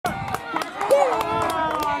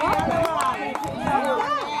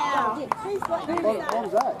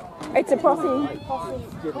It's a posse.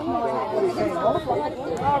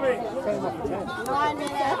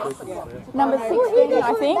 Number 16,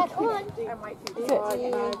 I think.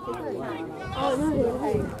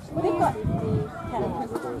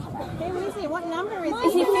 Is it? What number is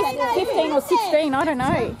Is he 15 or 16? I don't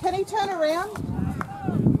know. Can he turn around?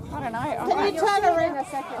 I don't know. Can you turn around a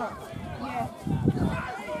second? Yeah.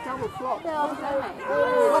 Double flop.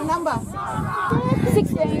 What number?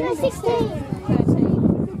 16. 16. 13.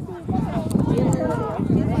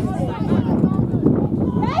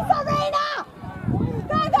 Hey, Sarina!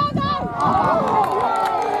 Go, go, go!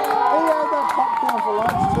 He had that popcorn for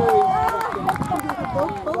lunch too.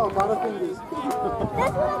 Oh, Butterfingers.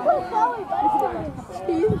 That's what I put forward.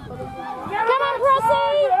 Come on,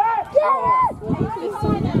 Prosie!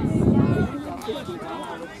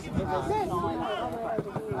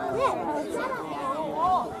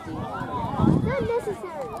 Not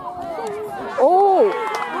necessary. Oh!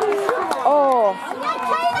 Oh!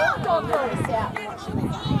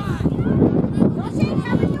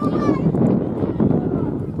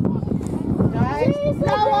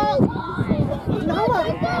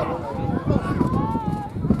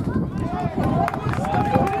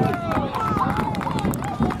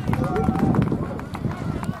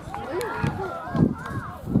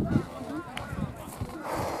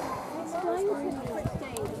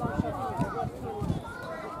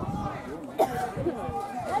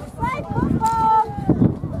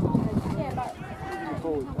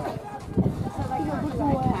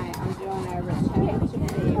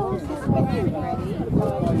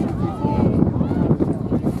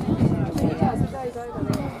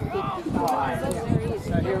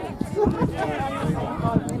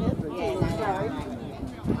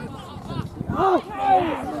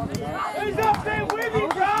 Who's up there with you,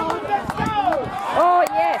 Brahmans? Let's go! Oh,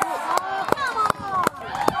 yes!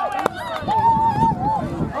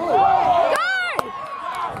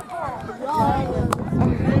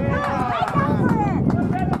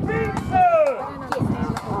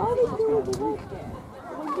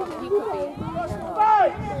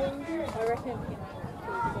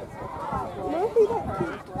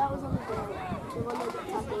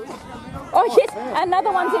 Oh yes,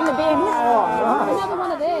 another one's in the bin. Another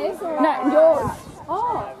one of theirs? Or No, yours.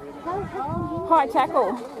 oh. High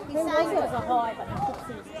tackle. He says it was a high, but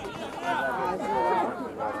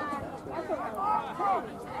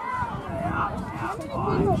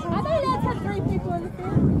I know that's had 3 people in the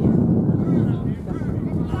field.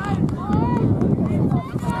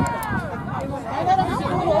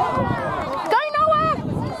 Go, Noah!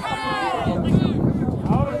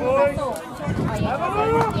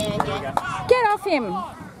 Get off him.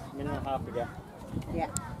 Minute and a half to go. Yeah.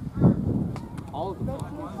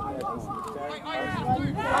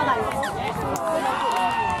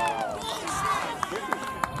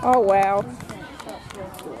 Oh, wow.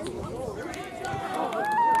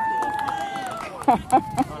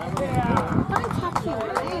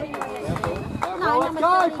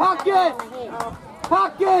 Go, pack it!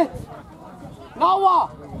 Pack it! Noah!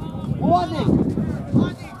 Warning!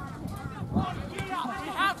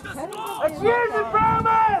 Let's use it,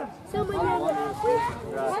 Brahmans! Someone there would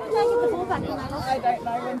Why did they get the ball back in? I don't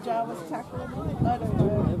know when Jar was tackling. I don't know.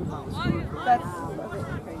 That's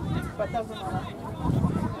but doesn't matter.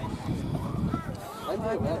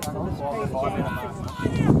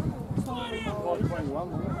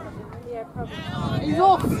 Yeah, probably. He's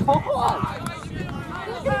offside!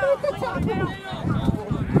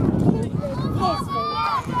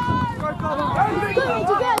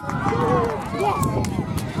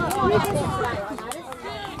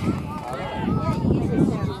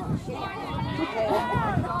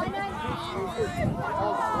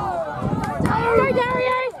 Go,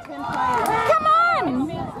 Dario! Come on!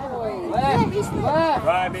 Left!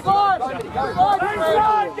 Right, Mr. Go!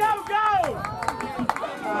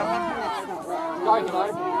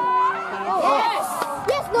 Yes!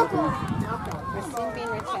 Yes, knuckle! Receiving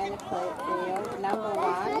return to field, number 1,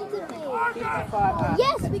 55.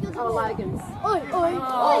 Yes, because of Logans. Oi, oi,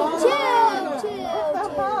 oi! Chill!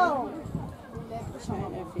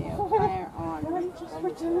 Return to field, player on.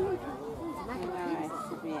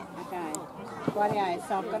 Submit. Okay. Rightio,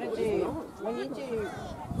 so I've got to do, when you do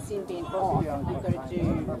sin bin off, you've got to do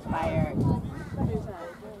player on,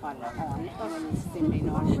 and then sin bin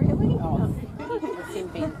on, off. The sin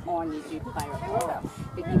bin on, you do player off.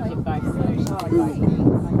 It gives you both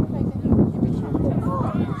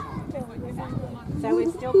so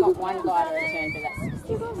we've still got one guy to return, but that's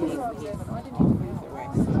 60 minutes. The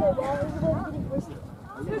rest.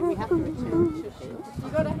 We have to return 2 fields. You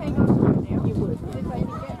got to hang on to it now. You would. If they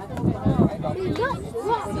can get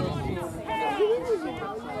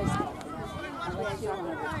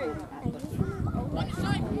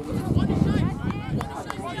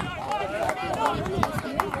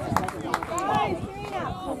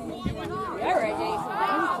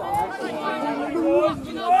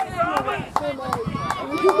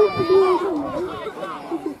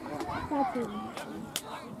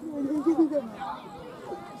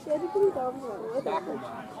Oh,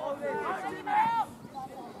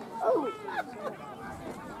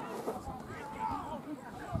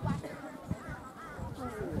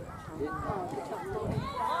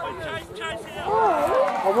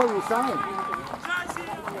 what are you saying?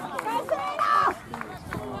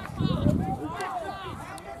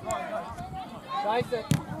 Chase it.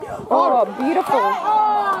 Oh, beautiful.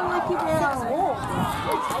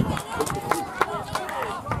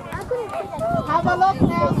 Have a look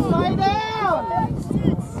now, slow down.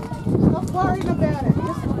 Stop worrying about it.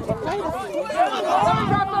 Just play the stick.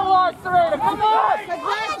 Drop the line, Sarina, come on!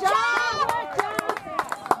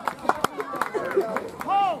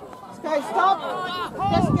 Okay, stop.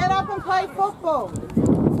 Just get up and play football.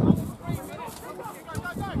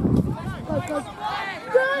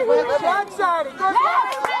 Good luck, Sadie. Good luck.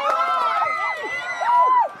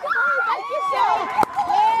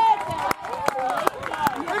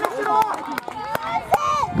 Finish it off.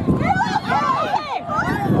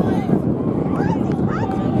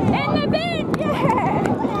 In the bin, yeah!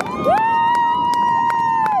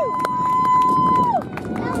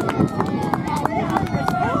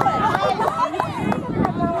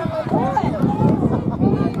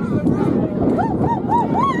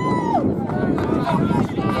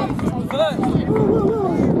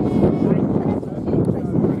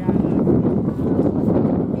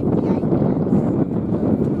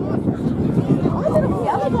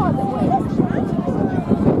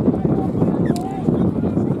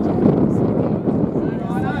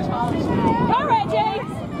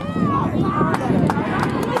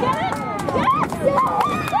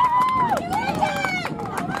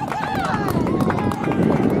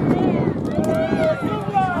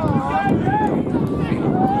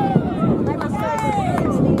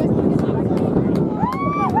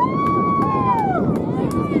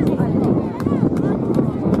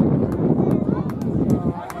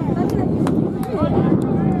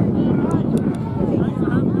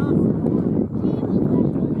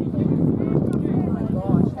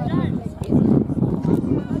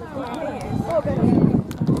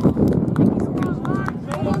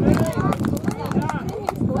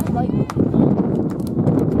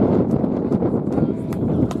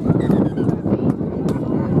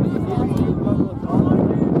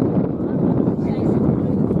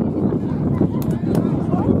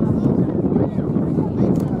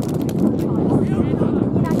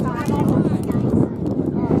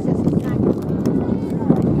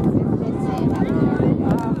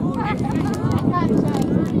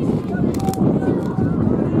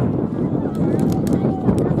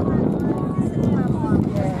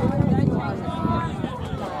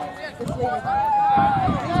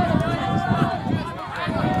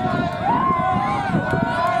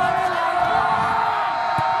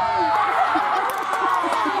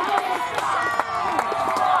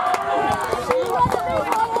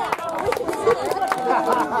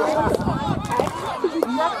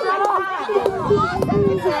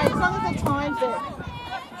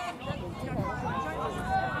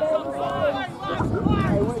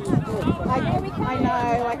 I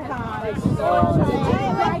know, I can't. I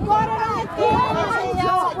got it on the thing.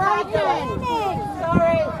 You're broken.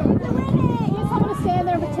 Sorry. You just want to stand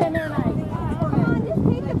there and pretend they're an eight. Come on, just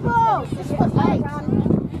keep the ball. Just put eight.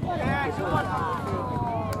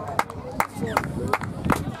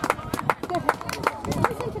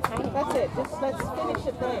 That's it. Just let's finish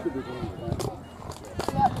it there.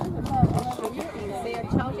 See, I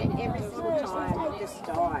told you every single time it just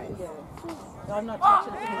dies. I'm not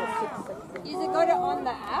touching it until 6 seconds. Is it got it on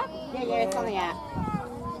the app? Yeah, yeah, it's on the app.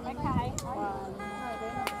 Okay.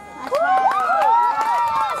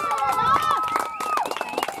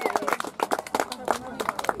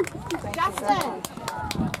 Justin!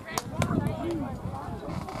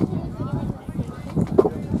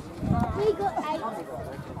 We got eight.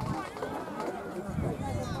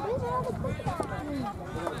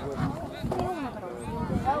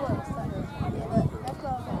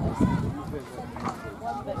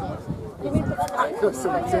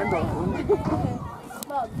 September.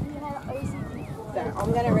 So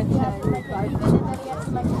I'm going to return.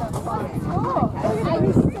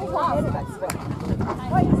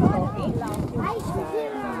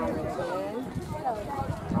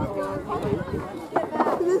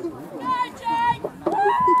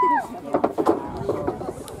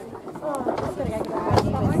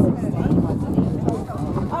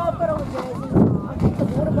 I've got all the jerseys. I think the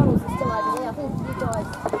water bottles are still over there. I think you guys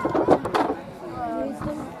used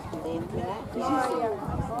them.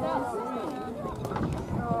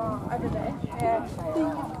 Over there. Yeah.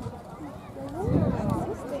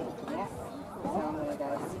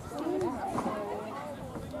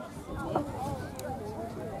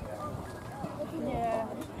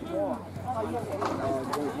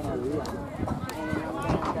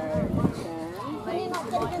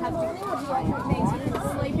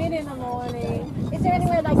 Is there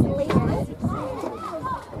anywhere they can leave it? Okay,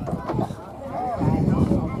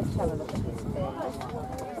 I'll just have a look at this bed.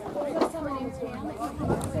 So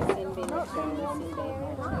sin bin return, sin bin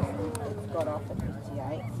it's got off at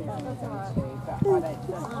 58, says in his M2, but I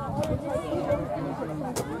don't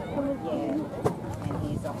and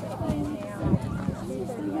he's off at 10,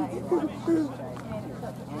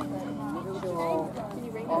 and then Mitchell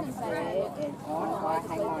off there and on,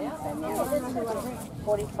 hang on, so now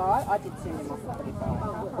 45, I did send him off at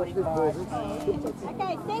 45, 45 and...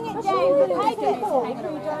 Okay, sing it, James. Take it.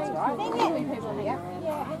 That's right. Sing it. Yep.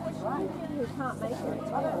 Who can't make it.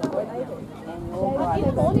 I don't know what they do. And you're In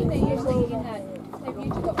the morning they're usually in that, they've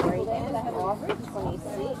usually got people there, they have off 26.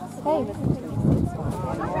 Hey. So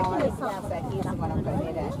here's the one I've got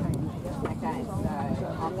here at. Okay, so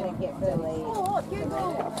I'm going to get the lead. Or you go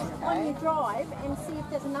on your drive and see if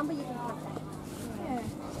there's a number you can contact.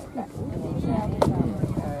 So,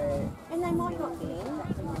 And they might not be.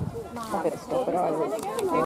 I better stop it.